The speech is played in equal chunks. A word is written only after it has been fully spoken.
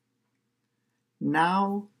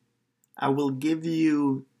Now I will give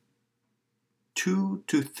you 2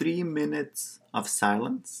 to 3 minutes of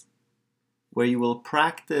silence where you will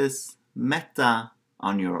practice metta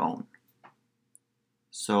on your own.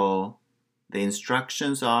 So the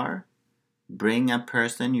instructions are: bring a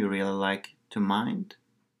person you really like to mind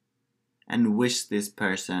and wish this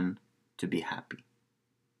person to be happy.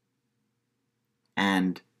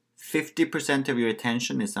 And 50% of your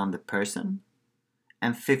attention is on the person,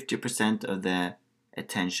 and 50% of the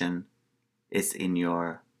attention is in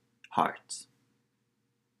your heart.